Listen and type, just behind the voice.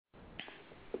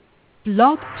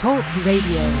Blog Talk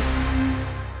Radio.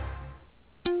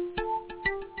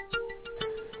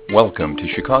 Welcome to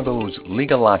Chicago's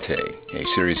Legal Latte, a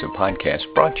series of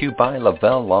podcasts brought to you by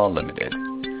Lavelle Law Limited.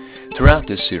 Throughout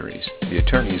this series, the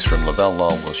attorneys from Lavelle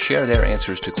Law will share their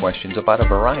answers to questions about a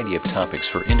variety of topics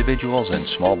for individuals and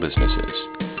small businesses.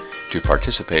 To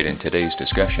participate in today's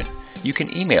discussion, you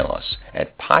can email us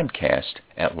at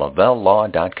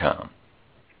podcast@lavellelaw.com.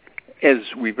 As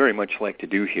we very much like to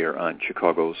do here on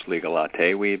Chicago's Legal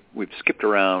Latte, we've skipped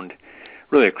around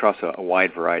really across a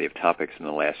wide variety of topics in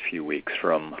the last few weeks,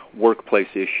 from workplace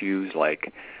issues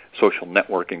like social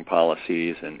networking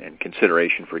policies and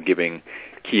consideration for giving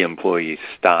key employees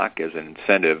stock as an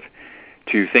incentive,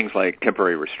 to things like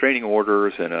temporary restraining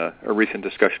orders and a recent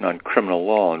discussion on criminal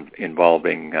law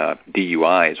involving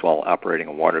DUIs while operating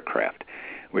a watercraft,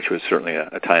 which was certainly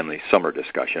a timely summer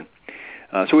discussion.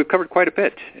 So we've covered quite a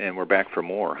bit, and we're back for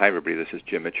more. Hi, everybody. This is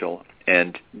Jim Mitchell.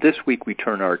 And this week we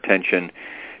turn our attention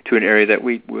to an area that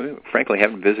we frankly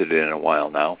haven't visited in a while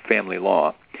now, family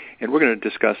law. And we're going to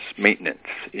discuss maintenance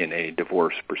in a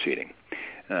divorce proceeding.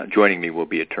 Joining me will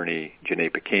be Attorney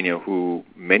Jenét Pequeno, who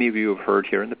many of you have heard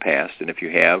here in the past. And if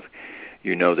you have,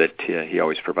 you know that he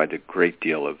always provides a great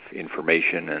deal of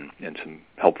information and some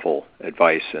helpful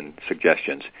advice and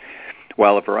suggestions.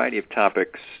 While a variety of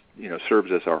topics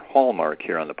serves as our hallmark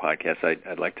here on the podcast,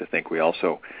 I'd like to think we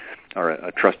also are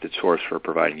a trusted source for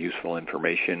providing useful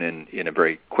information in a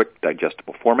very quick,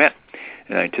 digestible format.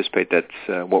 And I anticipate that's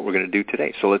what we're going to do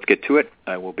today. So let's get to it.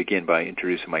 I will begin by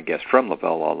introducing my guest from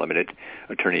Lavelle Law Limited,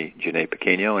 Attorney Jenét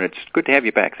Pequeno. And it's good to have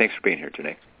you back. Thanks for being here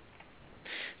today.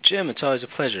 Jim, it's always a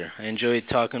pleasure. I enjoyed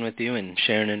talking with you and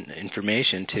sharing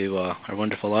information to our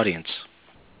wonderful audience.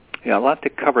 Yeah, a lot to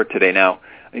cover today. Now,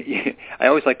 I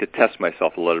always like to test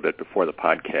myself a little bit before the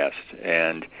podcast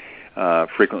and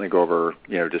frequently go over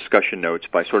discussion notes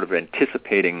by sort of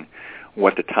anticipating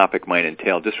what the topic might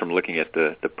entail just from looking at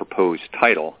the proposed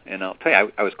title. And I'll tell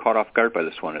you, I was caught off guard by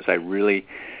this one, as I really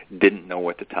didn't know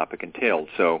what the topic entailed.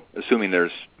 So assuming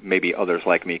there's maybe others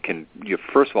like me, can you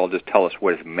first of all just tell us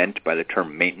what is meant by the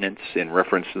term maintenance in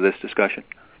reference to this discussion?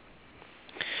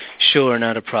 Sure,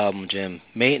 not a problem, Jim.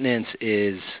 Maintenance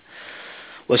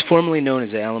was formerly known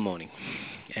as alimony,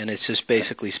 and it's just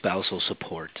basically spousal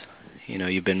support.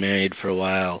 You've been married for a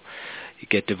while, you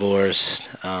get divorced,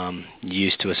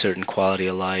 used to a certain quality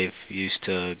of life, used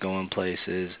to going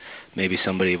places, maybe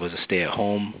somebody was a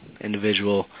stay-at-home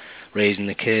individual raising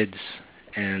the kids,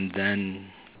 and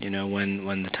then,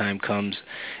 when the time comes,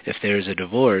 if there's a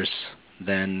divorce,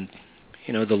 then,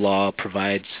 the law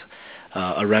provides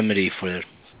a remedy for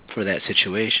that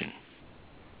situation.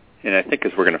 And I think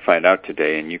as we're going to find out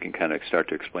today, and you can kind of start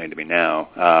to explain to me now,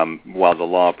 while the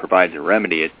law provides a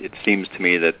remedy, it seems to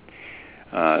me that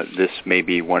this may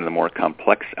be one of the more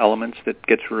complex elements that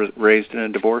gets raised in a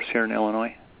divorce here in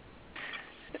Illinois.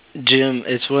 Jim,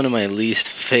 it's one of my least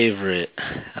favorite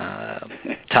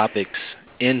topics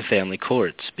in family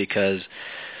courts because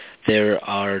there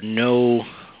are no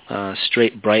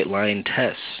straight, bright-line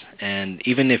tests. And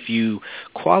even if you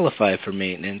qualify for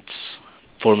maintenance,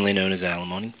 formerly known as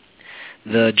alimony,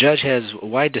 the judge has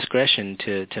wide discretion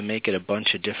to make it a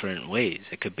bunch of different ways.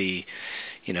 It could be,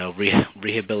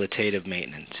 rehabilitative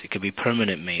maintenance. It could be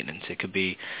permanent maintenance. It could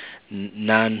be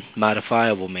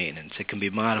non-modifiable maintenance. It can be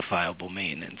modifiable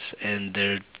maintenance. And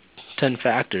there are 10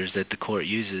 factors that the court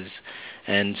uses.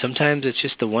 And sometimes it's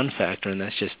just the one factor, and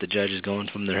that's just the judge is going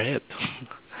from their hip.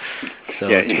 So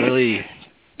yeah, it's really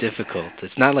difficult.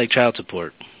 It's not like child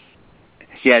support.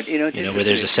 Yeah, where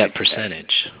there's a set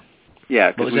percentage.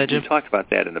 Yeah, because we talked about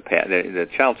that in the past. The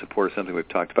child support is something we've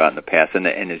talked about in the past, and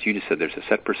as you just said, there's a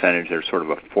set percentage. There's sort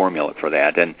of a formula for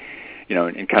that, and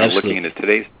and kind of looking into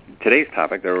today's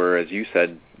topic, there were, as you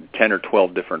said, 10 or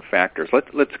 12 different factors.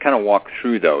 Let's kind of walk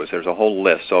through those. There's a whole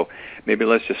list, so maybe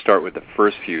let's just start with the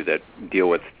first few that deal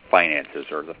with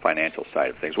finances or the financial side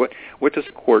of things. What does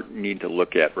the court need to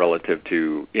look at relative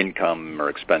to income or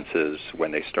expenses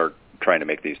when they start trying to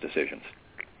make these decisions?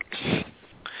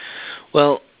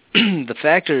 Well, the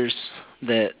factors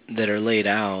that are laid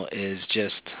out is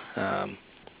just,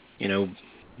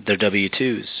 their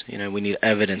W-2s. We need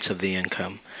evidence of the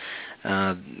income.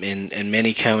 In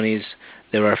many counties,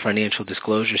 there are financial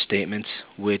disclosure statements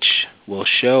which will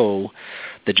show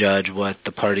the judge what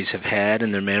the parties have had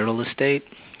in their marital estate,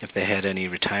 if they had any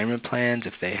retirement plans,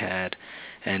 if they had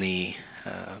any,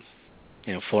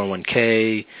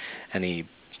 401k, any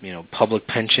public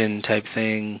pension type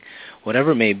thing,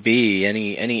 whatever it may be,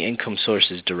 any income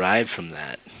sources derived from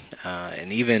that.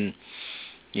 And even,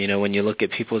 when you look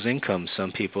at people's income,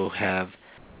 some people have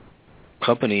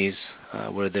companies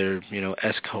where they're,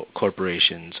 S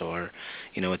corporations, or,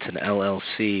 it's an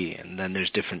LLC, and then there's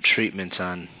different treatments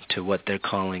on to what they're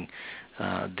calling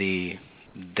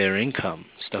their income,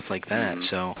 stuff like that. Mm-hmm.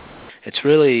 So it's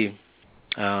really,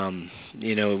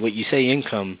 what you say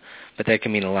income, but that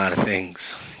can mean a lot of things,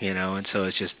 and so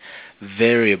it's just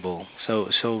variable,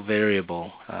 so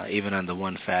variable, even on the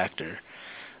one factor.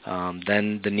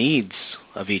 Then the needs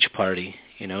of each party,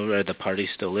 are the parties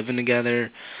still living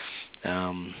together?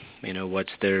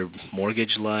 What's their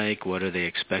mortgage like? What are they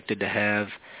expected to have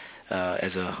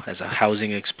as a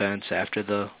housing expense after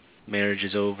the marriage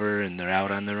is over and they're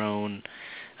out on their own,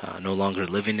 no longer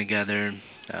living together?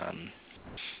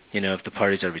 If the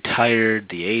parties are retired,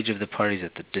 the age of the parties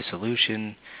at the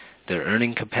dissolution, their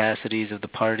earning capacities of the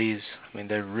parties. I mean,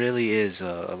 there really is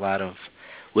a lot of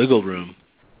wiggle room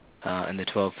in the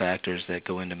 12 factors that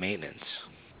go into maintenance.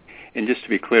 And just to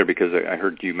be clear, because I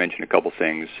heard you mention a couple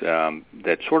things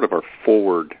that sort of are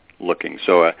forward-looking.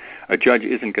 So a judge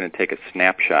isn't going to take a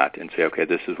snapshot and say, okay,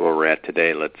 this is where we're at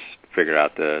today, let's figure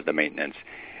out the maintenance.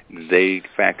 They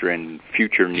factor in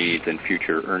future needs and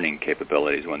future earning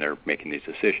capabilities when they're making these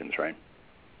decisions, right?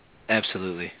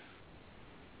 Absolutely.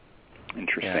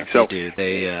 Interesting. Yeah, so they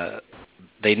do.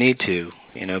 They need to,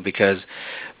 because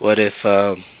what if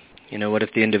the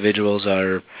individuals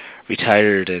are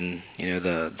retired and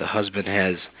the husband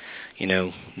has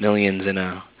millions in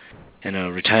a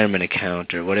retirement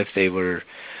account, or what if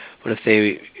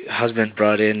husband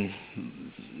brought in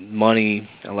money,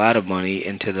 a lot of money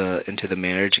into the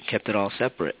marriage and kept it all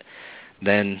separate?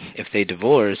 Then if they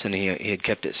divorce and he had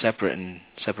kept it separate in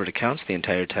separate accounts the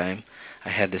entire time, I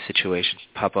had this situation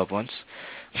pop up once.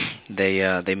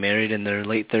 They married in their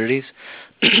late 30s,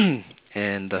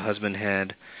 and the husband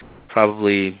had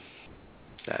probably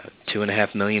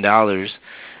 $2.5 million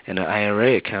in an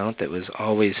IRA account that was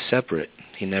always separate.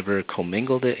 He never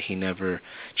commingled it. He never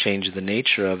changed the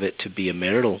nature of it to be a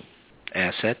marital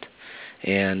asset.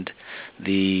 And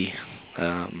the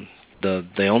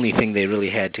only thing they really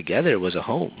had together was a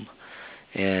home,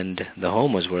 and the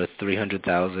home was worth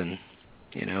 $300,000.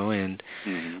 And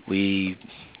we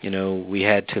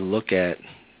had to look at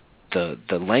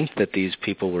the length that these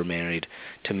people were married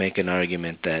to make an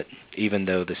argument that even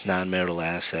though this non-marital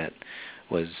asset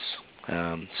was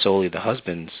solely the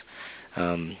husband's,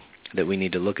 that we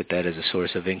need to look at that as a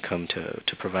source of income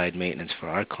to provide maintenance for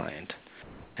our client.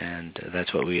 And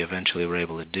that's what we eventually were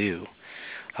able to do.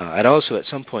 I'd also, at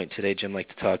some point today, Jim, like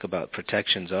to talk about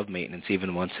protections of maintenance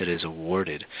even once it is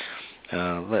awarded.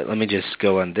 Let me just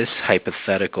go on this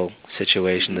hypothetical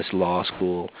situation, this law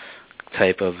school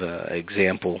type of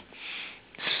example.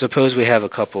 Suppose we have a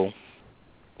couple,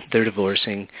 they're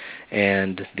divorcing,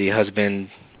 and the husband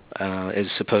is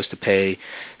supposed to pay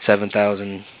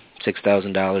 $7,000,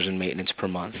 $6,000 in maintenance per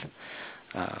month.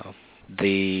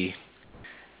 The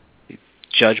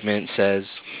judgment says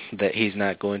that he's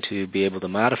not going to be able to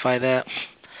modify that,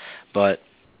 but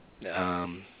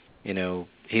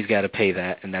he's got to pay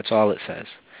that, and that's all it says.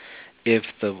 If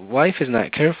the wife is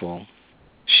not careful,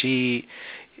 she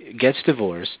gets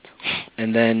divorced,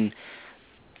 and then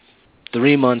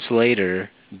 3 months later,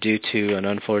 due to an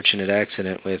unfortunate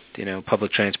accident with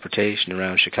public transportation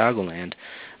around Chicagoland,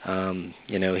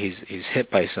 he's hit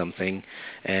by something,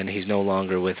 and he's no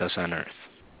longer with us on Earth.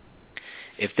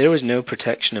 If there was no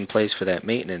protection in place for that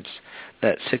maintenance,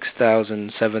 that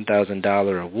 $6,000,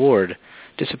 $7,000 award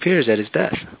disappears at his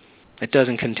death. It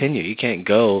doesn't continue. You can't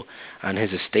go on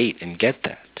his estate and get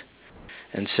that.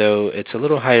 And so it's a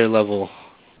little higher level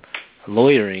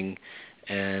lawyering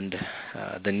and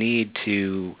the need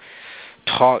to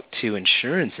talk to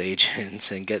insurance agents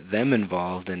and get them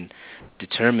involved and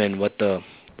determine what the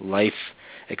life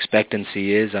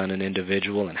expectancy is on an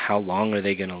individual and how long are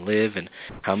they going to live and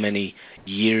how many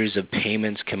years of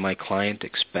payments can my client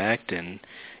expect, and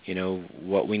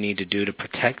what we need to do to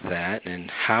protect that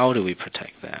and how do we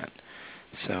protect that.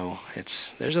 So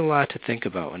there's a lot to think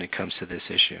about when it comes to this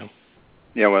issue.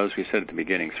 Yeah, well, as we said at the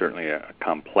beginning, certainly a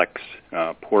complex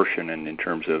portion, and in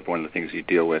terms of one of the things you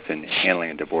deal with in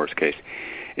handling a divorce case.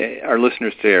 Our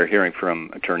listeners today are hearing from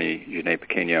Attorney Jenét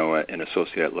Pequeno, an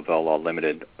associate at Lavelle Law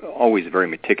Limited, always very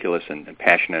meticulous and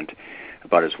passionate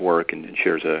about his work, and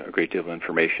shares a great deal of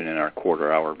information in our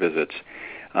quarter-hour visits.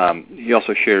 He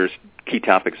also shares key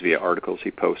topics via articles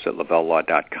he posts at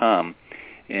lavellelaw.com,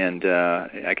 and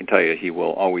I can tell you he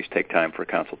will always take time for a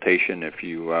consultation. If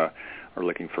you are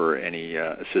looking for any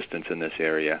assistance in this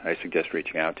area, I suggest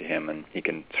reaching out to him, and he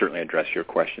can certainly address your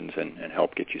questions and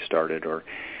help get you started or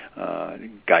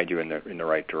guide you in the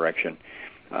right direction.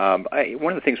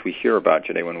 One of the things we hear about,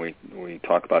 Jenét, when we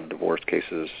talk about divorce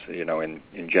cases,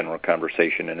 in general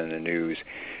conversation and in the news,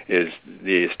 is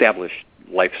the established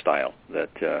lifestyle that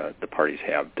the parties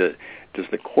have. Does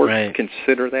the court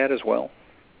consider that as well?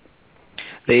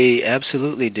 They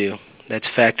absolutely do. That's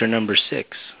factor number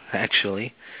 6,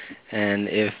 actually. And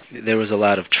if there was a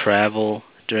lot of travel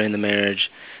during the marriage,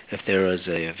 if there was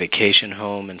a vacation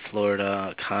home in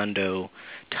Florida, a condo,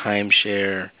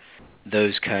 timeshare,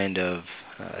 those kind of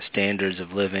standards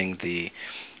of living, the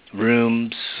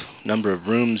rooms, number of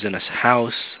rooms in a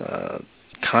house,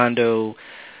 condo,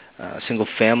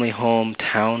 single-family home,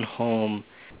 town home,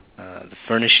 the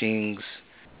furnishings,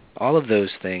 all of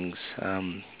those things.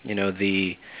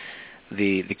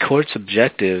 The court's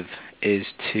objective is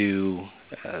to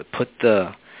put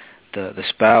the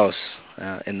spouse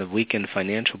in the weakened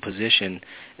financial position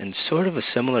in sort of a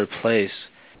similar place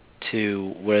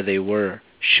to where they were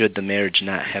should the marriage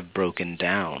not have broken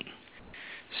down.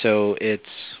 So it's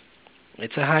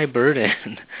a high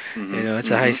burden. It's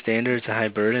a high standard, it's a high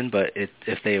burden, but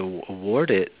if they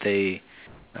award it,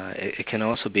 it can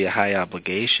also be a high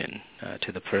obligation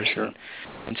to the person. Sure.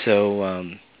 And so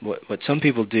what some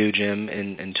people do, Jim,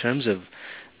 in terms of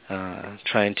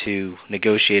trying to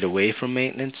negotiate away from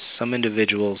maintenance, some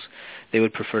individuals, they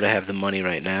would prefer to have the money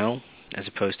right now as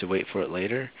opposed to wait for it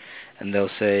later. And they'll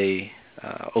say,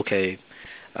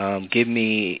 give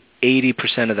me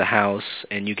 80% of the house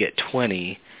and you get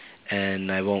 20%,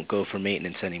 and I won't go for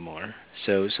maintenance anymore.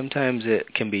 So sometimes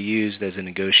it can be used as a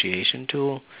negotiation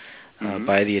tool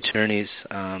by the attorneys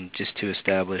just to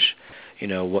establish,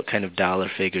 what kind of dollar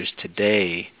figures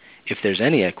today, if there's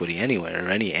any equity anywhere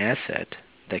or any asset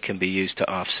that can be used to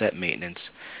offset maintenance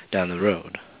down the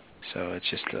road. So it's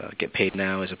just get paid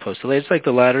now as opposed to later. It's like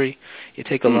the lottery. You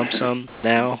take a lump sum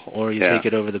now, or you take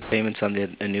it over the payments on the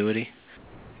annuity.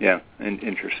 Yeah, an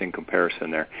interesting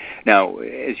comparison there. Now,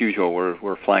 as usual,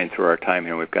 we're flying through our time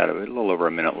here. We've got a little over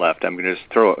a minute left. I'm going to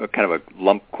just throw a kind of a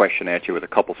lump question at you with a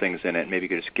couple things in it. Maybe you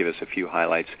could just give us a few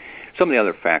highlights. Some of the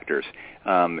other factors,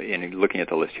 in looking at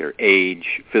the list here: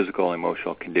 age, physical,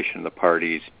 emotional condition of the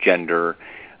parties, gender.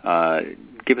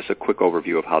 Give us a quick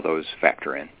overview of how those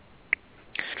factor in.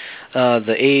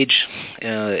 The age,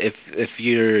 if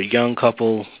you're a young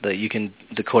couple,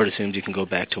 the court assumes you can go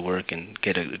back to work and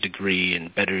get a degree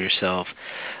and better yourself.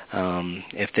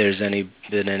 If there's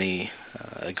been any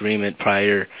agreement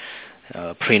prior,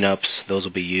 prenups, those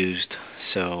will be used.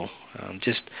 So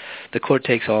just the court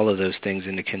takes all of those things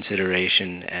into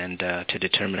consideration and to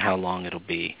determine how long it'll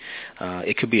be.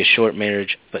 It could be a short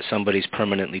marriage, but somebody's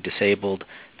permanently disabled,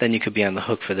 then you could be on the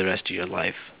hook for the rest of your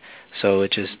life. So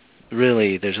it just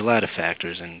really, there's a lot of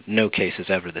factors, and no case is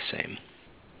ever the same.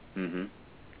 Mm-hmm.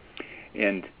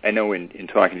 And I know in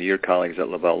talking to your colleagues at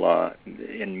Lavelle Law,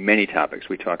 in many topics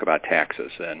we talk about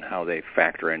taxes and how they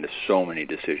factor into so many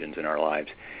decisions in our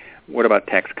lives. What about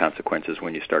tax consequences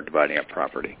when you start dividing up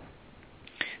property?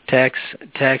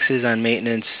 Taxes on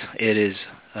maintenance, it is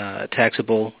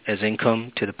taxable as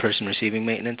income to the person receiving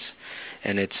maintenance,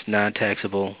 and it's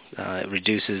non-taxable. It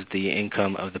reduces the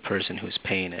income of the person who's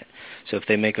paying it. So if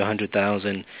they make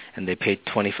 $100,000 and they pay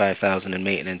 $25,000 in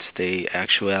maintenance, they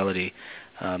actuality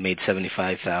made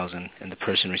 $75,000, and the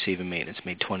person receiving maintenance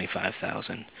made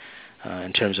 $25,000.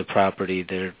 In terms of property,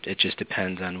 it just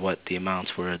depends on what the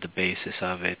amounts were, the basis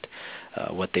of it,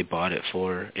 what they bought it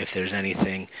for. If there's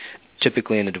anything,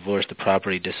 typically in a divorce, the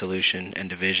property dissolution and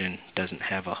division doesn't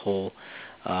have a whole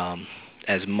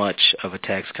as much of a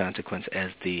tax consequence as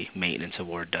the maintenance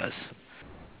award does.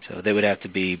 So they would have to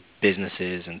be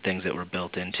businesses and things that were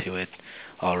built into it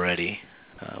already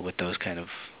with those kind of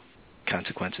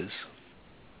consequences.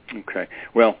 Okay.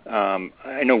 Well,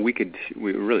 I know we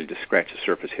really just scratch the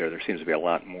surface here. There seems to be a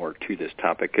lot more to this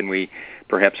topic. Can we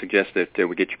perhaps suggest that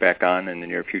we get you back on in the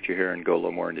near future here and go a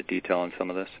little more into detail on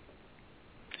some of this?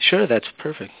 Sure, that's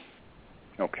perfect.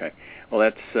 Okay. Well,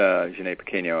 that's Jenét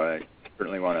Pequeno. I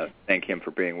certainly want to thank him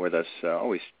for being with us.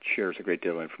 Always shares a great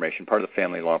deal of information, part of the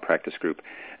family law practice group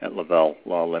at Lavelle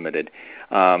Law Limited.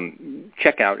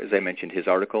 Check out, as I mentioned, his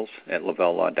articles at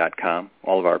lavellelaw.com.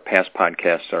 All of our past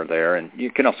podcasts are there, and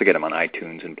you can also get them on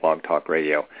iTunes and Blog Talk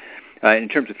Radio. In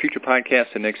terms of future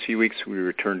podcasts, the next few weeks we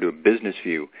return to a business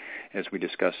view as we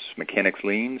discuss mechanics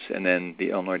liens and then the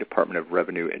Illinois Department of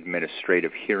Revenue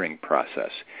administrative hearing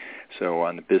process. So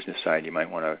on the business side, you might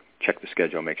want to check the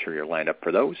schedule, make sure you're lined up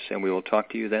for those, and we will talk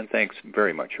to you then. Thanks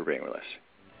very much for being with us.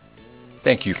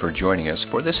 Thank you for joining us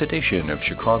for this edition of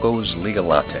Chicago's Legal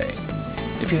Latte.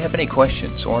 If you have any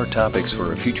questions or topics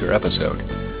for a future episode,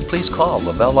 please call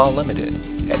Lavelle Law Limited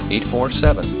at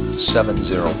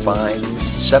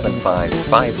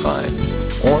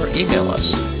 847-705-7555 or email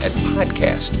us at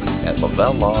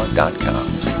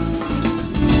podcast@lavellaw.com.